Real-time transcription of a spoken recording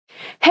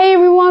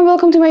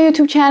welcome to my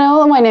YouTube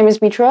channel. My name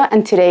is Mitra,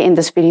 and today in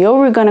this video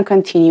we're going to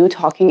continue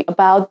talking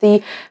about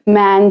the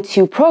man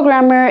to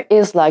programmer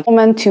is like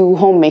woman to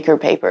homemaker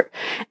paper.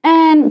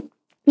 And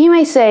you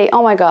may say,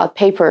 oh my god,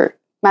 paper,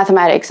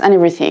 mathematics and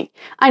everything.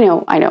 I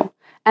know.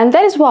 And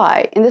that is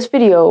why in this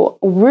video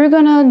we're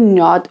going to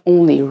not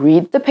only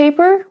read the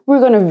paper, we're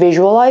going to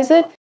visualize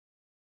it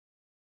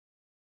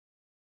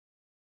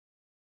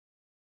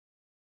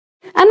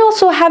and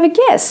also have a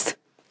guest.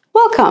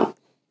 Welcome.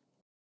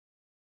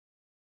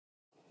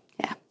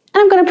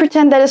 I'm going to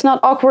pretend that it's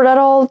not awkward at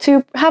all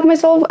to have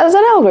myself as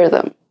an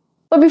algorithm.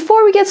 But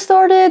before we get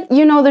started,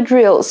 you know the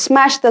drill.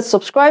 Smash that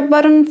subscribe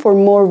button for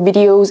more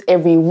videos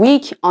every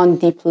week on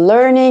deep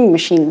learning,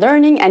 machine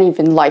learning, and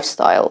even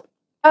lifestyle.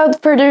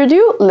 Without further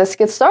ado, let's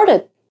get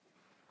started.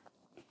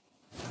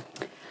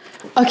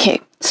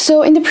 Okay,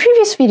 so in the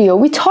previous video,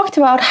 we talked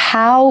about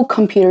how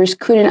computers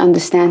couldn't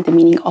understand the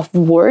meaning of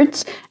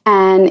words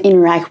and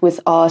interact with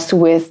us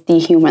with the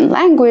human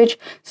language.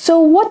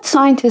 So what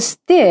scientists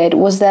did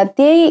was that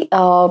they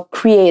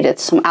created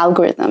some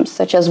algorithms,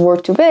 such as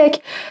Word2Vec,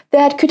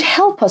 that could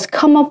help us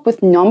come up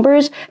with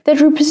numbers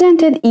that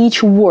represented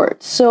each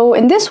word. So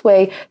in this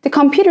way, the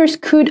computers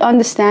could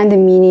understand the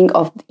meaning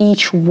of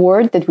each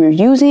word that we're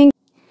using.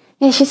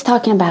 Yeah, she's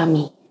talking about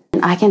me.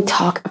 I can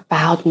talk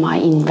about my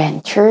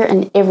inventor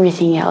and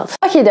everything else.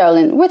 Okay,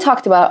 darling, we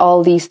talked about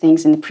all these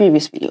things in the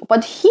previous video,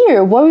 but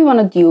here what we want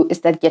to do is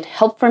that get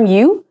help from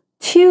you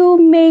to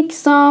make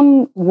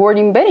some word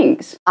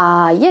embeddings.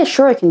 Yeah,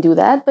 sure, I can do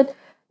that, but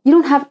you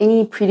don't have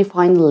any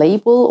predefined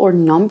label or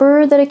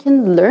number that I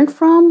can learn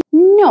from?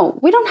 No,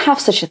 we don't have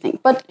such a thing,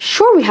 but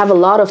sure, we have a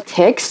lot of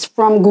text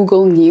from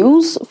Google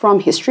News, from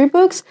history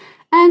books,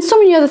 and so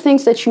many other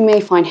things that you may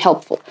find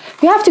helpful.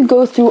 You have to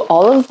go through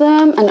all of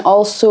them and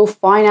also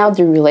find out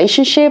the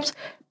relationships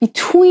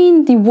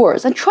between the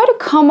words and try to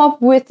come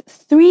up with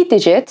 3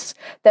 digits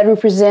that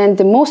represent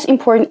the most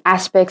important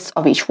aspects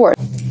of each word.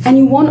 And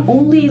you want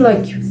only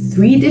like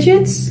 3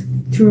 digits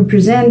to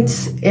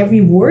represent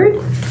every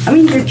word? I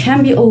mean, there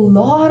can be a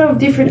lot of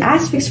different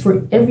aspects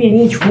for every and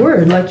each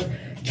word. Like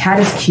cat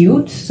is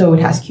cute, so it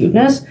has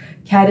cuteness.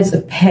 Cat is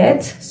a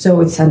pet, so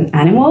it's an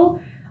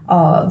animal.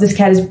 This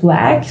cat is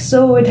black,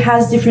 so it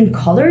has different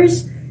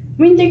colors.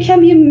 I mean, there can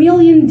be a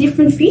million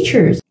different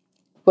features.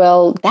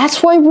 Well,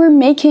 that's why we're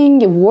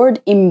making a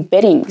word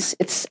embeddings.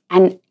 It's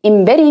an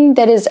embedding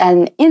that is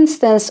an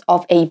instance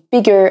of a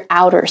bigger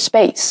outer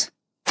space.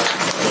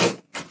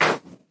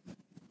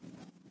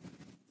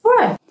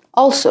 Alright.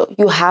 Also,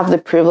 you have the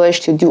privilege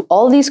to do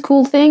all these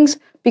cool things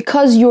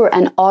because you're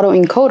an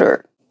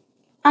autoencoder.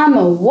 I'm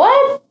a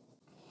what?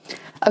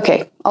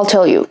 Okay, I'll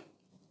tell you.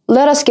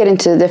 Let us get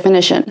into the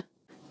definition.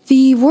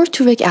 The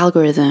Word2Vec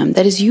algorithm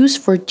that is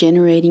used for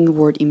generating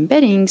word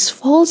embeddings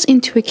falls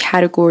into a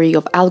category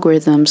of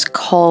algorithms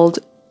called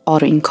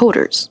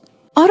autoencoders.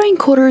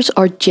 Autoencoders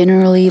are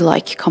generally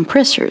like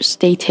compressors.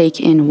 They take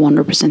in one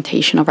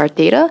representation of our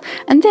data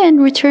and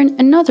then return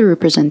another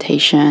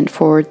representation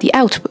for the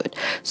output.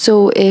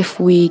 So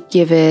if we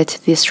give it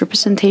this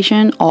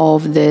representation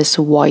of this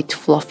white,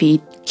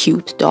 fluffy,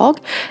 cute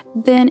dog,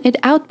 then it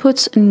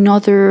outputs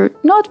another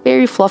not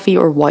very fluffy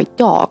or white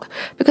dog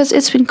because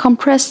it's been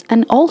compressed,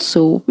 and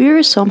also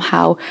we're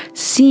somehow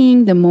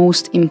seeing the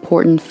most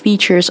important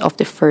features of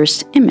the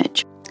first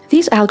image.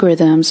 These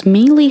algorithms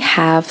mainly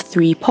have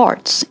 3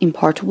 parts. In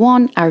part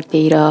 1, our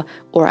data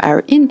or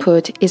our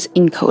input is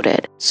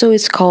encoded, so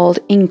it's called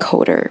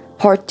encoder.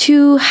 Part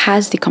 2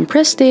 has the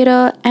compressed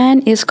data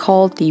and is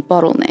called the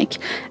bottleneck.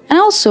 And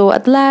also,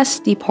 at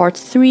last, the part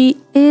 3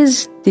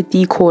 is the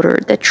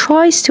decoder that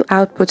tries to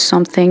output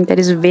something that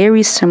is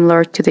very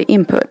similar to the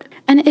input.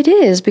 And it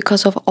is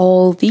because of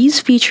all these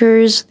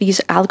features, these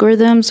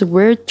algorithms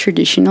were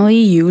traditionally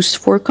used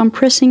for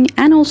compressing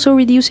and also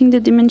reducing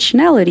the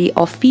dimensionality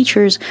of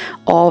features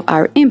of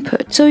our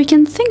input. So you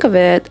can think of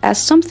it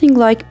as something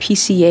like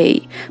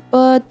PCA,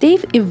 but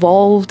they've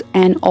evolved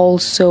and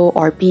also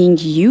are being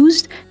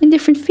used in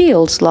different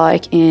fields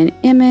like in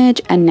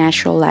image and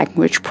natural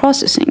language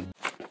processing.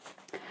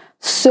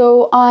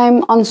 So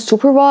I'm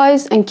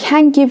unsupervised and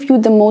can't give you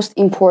the most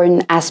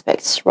important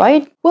aspects,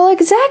 right? Well,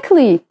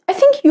 exactly. I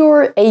think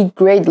you're a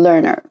great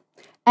learner.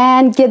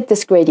 And get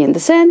this gradient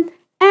descent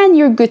and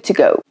you're good to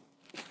go.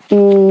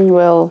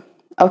 Well,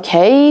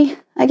 okay,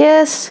 I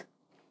guess.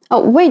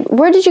 Oh, wait,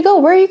 where did you go?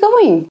 Where are you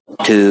going?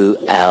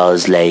 2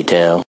 hours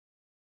later.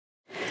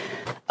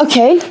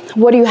 Okay,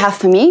 what do you have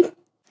for me?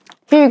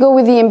 Here you go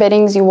with the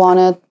embeddings you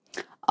wanted.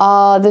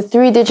 The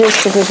 3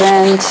 digits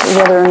represent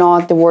whether or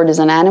not the word is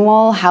an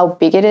animal, how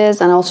big it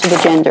is, and also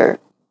the gender.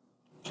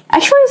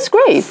 Actually, it's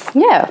great,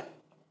 yeah.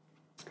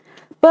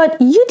 But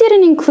you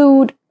didn't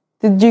include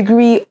the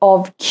degree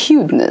of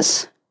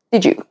cuteness,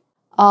 did you?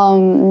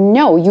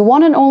 No, you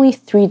wanted only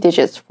 3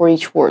 digits for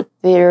each word.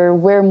 There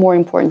were more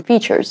important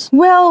features.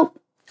 Well,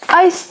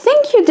 I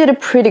think you did a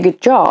pretty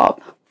good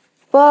job.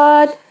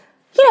 But,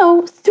 you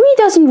know, 3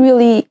 doesn't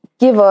really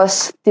give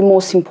us the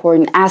most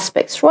important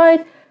aspects,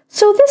 right?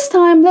 So this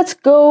time, let's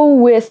go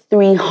with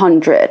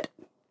 300.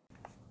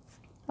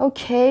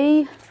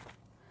 Okay,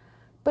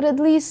 But at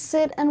least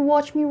sit and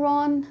watch me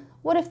run.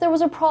 What if there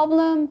was a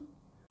problem?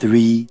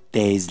 3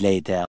 days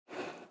later.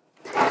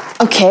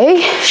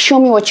 Okay, show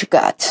me what you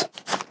got.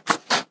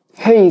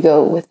 Here you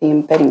go with the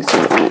embeddings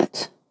on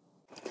it.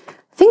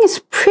 I think it's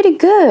pretty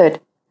good.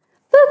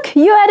 Look,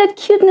 you added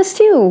cuteness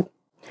too.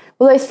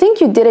 Well, I think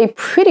you did a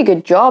pretty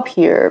good job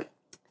here.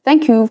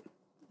 Thank you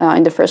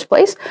in the first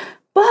place.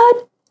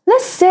 But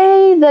let's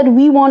say that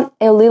we want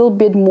a little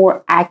bit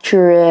more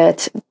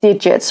accurate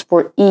digits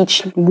for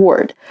each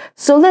word.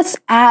 So let's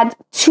add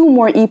 2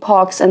 more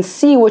epochs and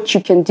see what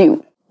you can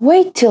do.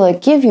 Wait till I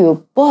give you a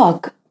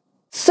bug.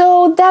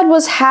 So that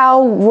was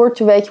how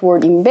Word2Vec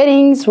word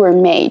embeddings were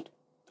made.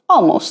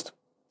 Almost.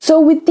 So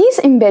with these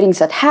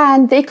embeddings at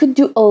hand, they could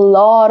do a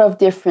lot of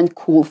different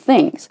cool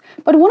things.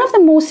 But one of the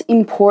most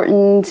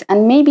important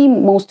and maybe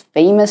most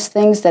famous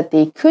things that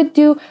they could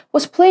do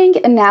was playing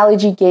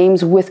analogy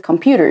games with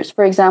computers.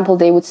 For example,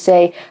 they would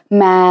say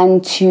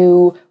man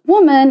to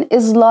woman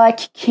is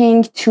like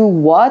king to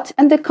what?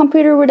 And the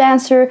computer would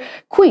answer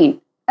queen.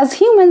 As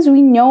humans,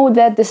 we know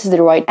that this is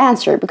the right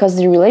answer because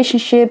the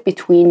relationship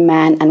between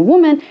man and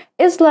woman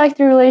is like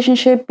the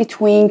relationship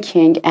between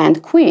king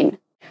and queen.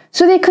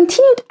 So they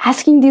continued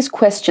asking these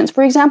questions.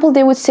 For example,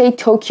 they would say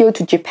Tokyo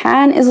to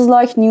Japan is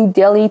like New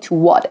Delhi to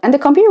what? And the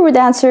computer would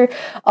answer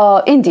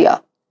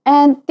India.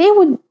 And they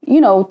would,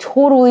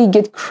 totally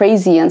get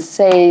crazy and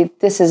say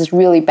this is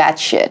really bad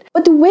shit.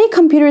 But the way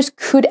computers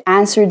could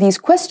answer these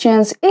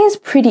questions is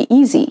pretty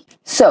easy.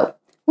 So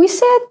we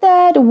said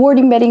that word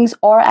embeddings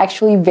are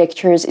actually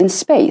vectors in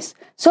space.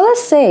 So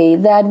let's say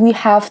that we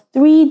have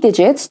 3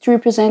 digits to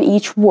represent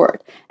each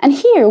word. And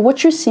here,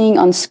 what you're seeing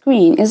on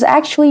screen is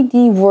actually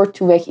the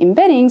Word2Vec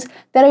embeddings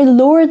that I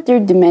lowered their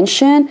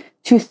dimension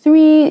to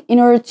 3 in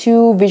order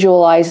to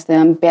visualize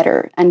them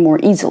better and more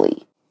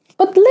easily.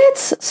 But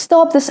let's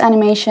stop this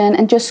animation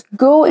and just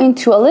go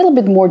into a little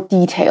bit more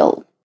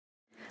detail.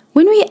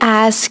 When we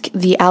ask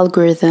the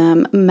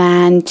algorithm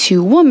man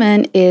to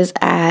woman is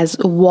as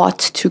what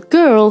to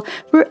girl,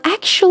 we're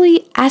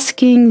actually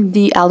asking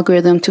the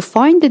algorithm to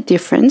find the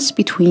difference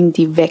between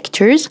the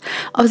vectors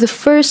of the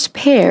first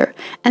pair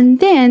and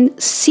then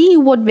see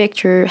what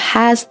vector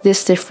has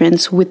this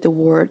difference with the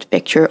word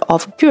vector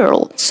of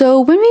girl.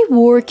 So when we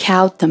work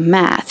out the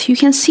math, you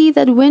can see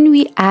that when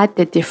we add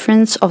the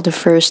difference of the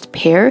first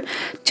pair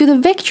to the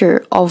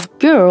vector of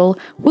girl,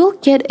 we'll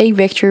get a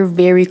vector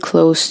very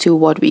close to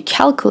what we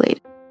calculate.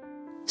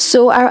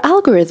 So our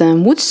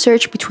algorithm would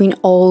search between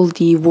all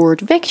the word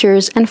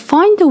vectors and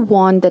find the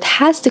one that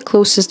has the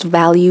closest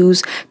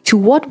values to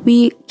what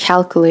we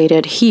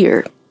calculated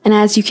here. And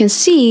as you can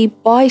see,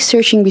 by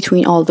searching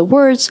between all the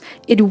words,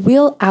 it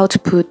will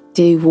output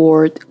the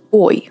word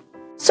boy.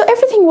 So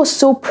everything was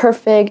so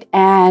perfect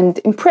and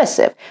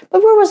impressive,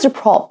 but where was the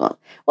problem?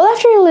 Well,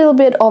 after a little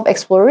bit of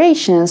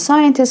exploration,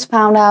 scientists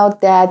found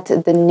out that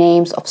the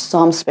names of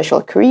some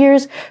special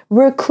careers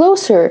were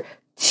closer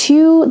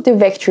to the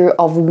vector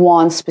of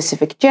one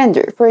specific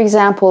gender. For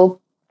example,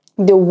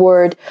 the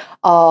word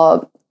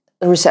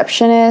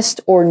receptionist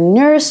or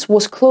nurse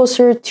was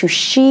closer to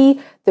she,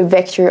 the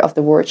vector of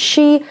the word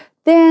she,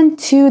 than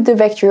to the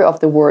vector of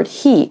the word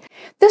he.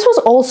 This was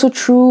also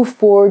true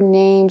for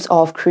names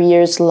of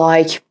careers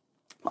like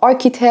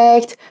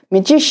architect,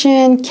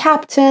 magician,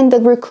 captain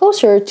that were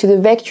closer to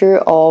the vector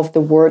of the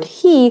word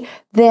he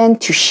than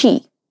to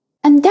she.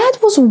 And that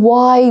was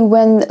why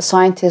when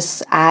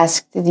scientists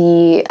asked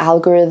the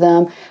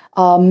algorithm,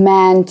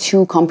 man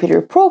to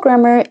computer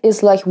programmer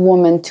is like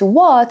woman to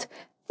what,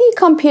 the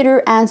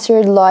computer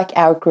answered like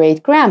our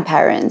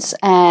great-grandparents,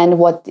 and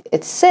what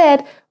it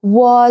said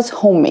was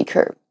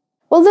homemaker.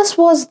 Well, this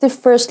was the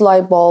first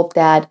light bulb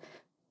that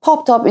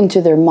popped up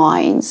into their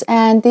minds,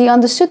 and they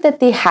understood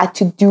that they had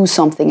to do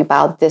something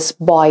about this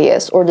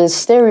bias or this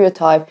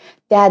stereotype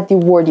that the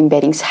word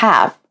embeddings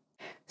have.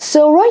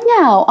 So right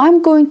now,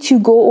 I'm going to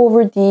go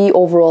over the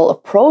overall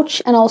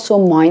approach and also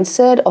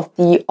mindset of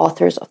the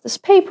authors of this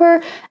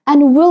paper,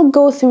 and we'll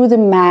go through the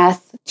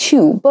math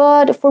too.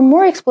 But for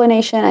more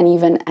explanation and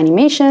even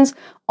animations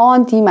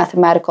on the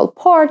mathematical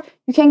part,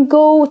 you can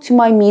go to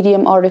my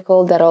Medium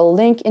article that I'll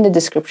link in the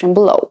description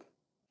below.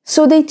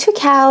 So they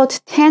took out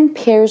 10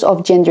 pairs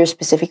of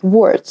gender-specific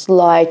words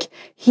like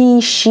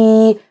he,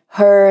 she,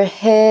 her,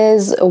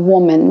 his, a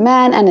woman,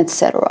 man, and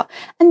etc.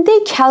 And they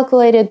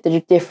calculated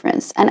the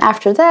difference. And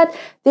after that,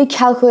 they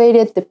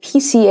calculated the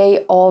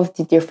PCA of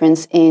the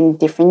difference in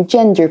different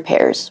gender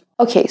pairs.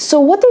 Okay, so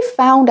what they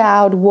found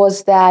out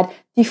was that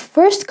the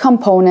first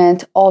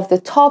component of the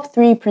top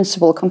 3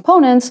 principal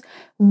components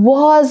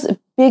was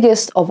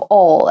biggest of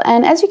all.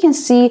 And as you can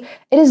see,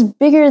 it is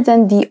bigger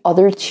than the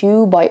other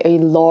 2 by a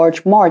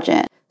large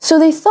margin. So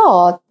they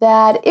thought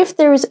that if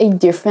there is a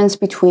difference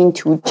between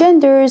 2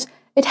 genders,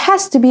 it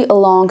has to be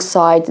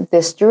alongside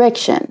this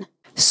direction.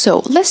 So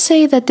let's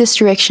say that this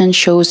direction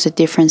shows the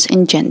difference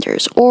in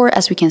genders, or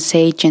as we can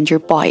say, gender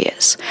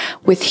bias,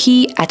 with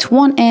he at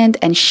one end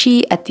and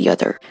she at the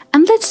other.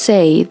 And let's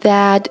say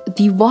that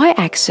the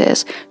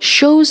y-axis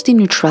shows the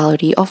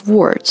neutrality of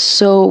words.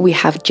 So we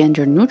have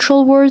gender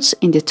neutral words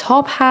in the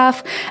top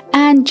half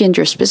and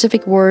gender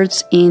specific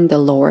words in the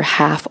lower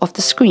half of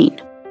the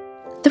screen.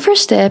 The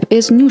first step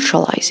is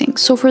neutralizing.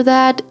 So for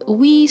that,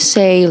 we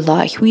say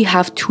like we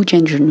have two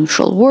gender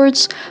neutral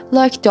words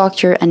like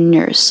doctor and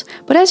nurse.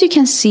 But as you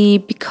can see,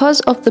 because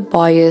of the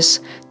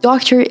bias,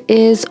 doctor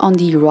is on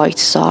the right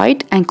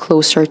side and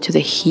closer to the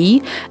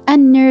he,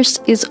 and nurse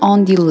is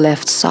on the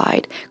left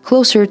side,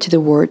 closer to the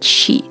word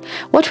she.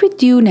 What we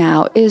do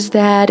now is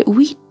that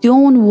we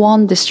don't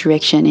want this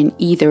direction in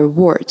either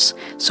words.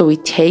 So we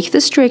take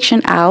this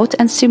direction out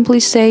and simply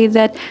say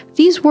that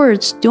these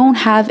words don't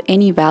have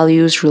any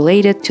values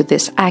related to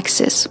this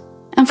axis.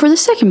 And for the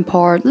second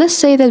part, let's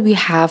say that we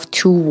have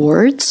two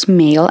words,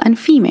 male and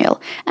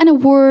female, and a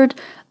word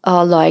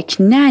like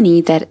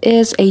nanny that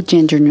is a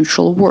gender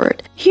neutral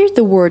word. Here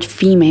the word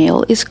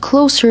female is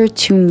closer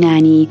to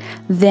nanny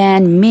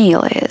than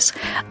male is,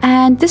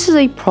 and this is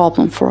a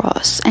problem for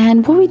us.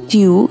 And what we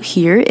do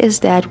here is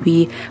that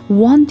we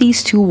want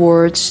these two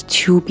words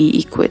to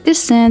be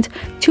equidistant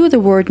to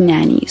the word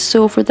nanny.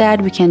 So for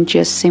that we can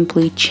just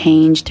simply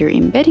change their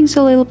embeddings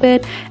a little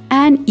bit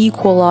and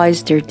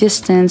equalize their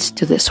distance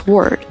to this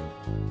word.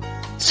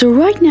 So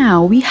right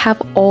now we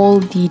have all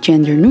the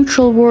gender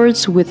neutral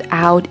words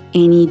without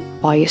any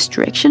bias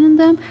direction in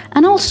them,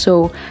 and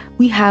also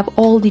we have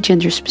all the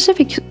gender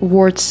specific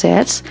word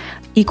sets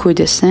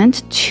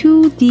equidistant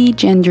to the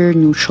gender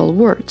neutral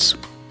words.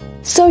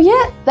 So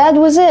yeah, that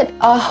was it.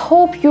 I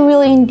hope you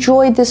really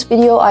enjoyed this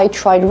video. I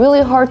tried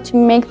really hard to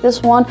make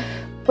this one,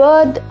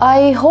 but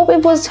I hope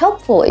it was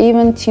helpful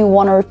even to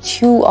one or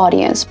two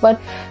audience.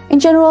 But in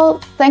general,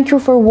 thank you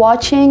for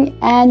watching,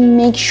 and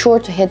make sure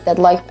to hit that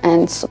like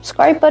and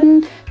subscribe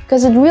button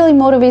because it really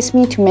motivates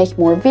me to make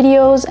more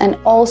videos. And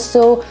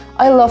also,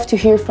 I love to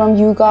hear from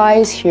you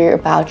guys, hear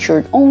about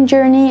your own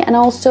journey, and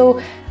also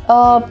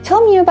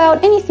tell me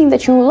about anything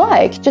that you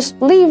like.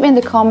 Just leave in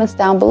the comments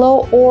down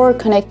below or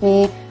connect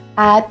me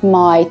at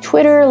my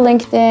Twitter,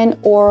 LinkedIn,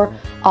 or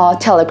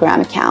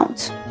Telegram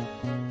account.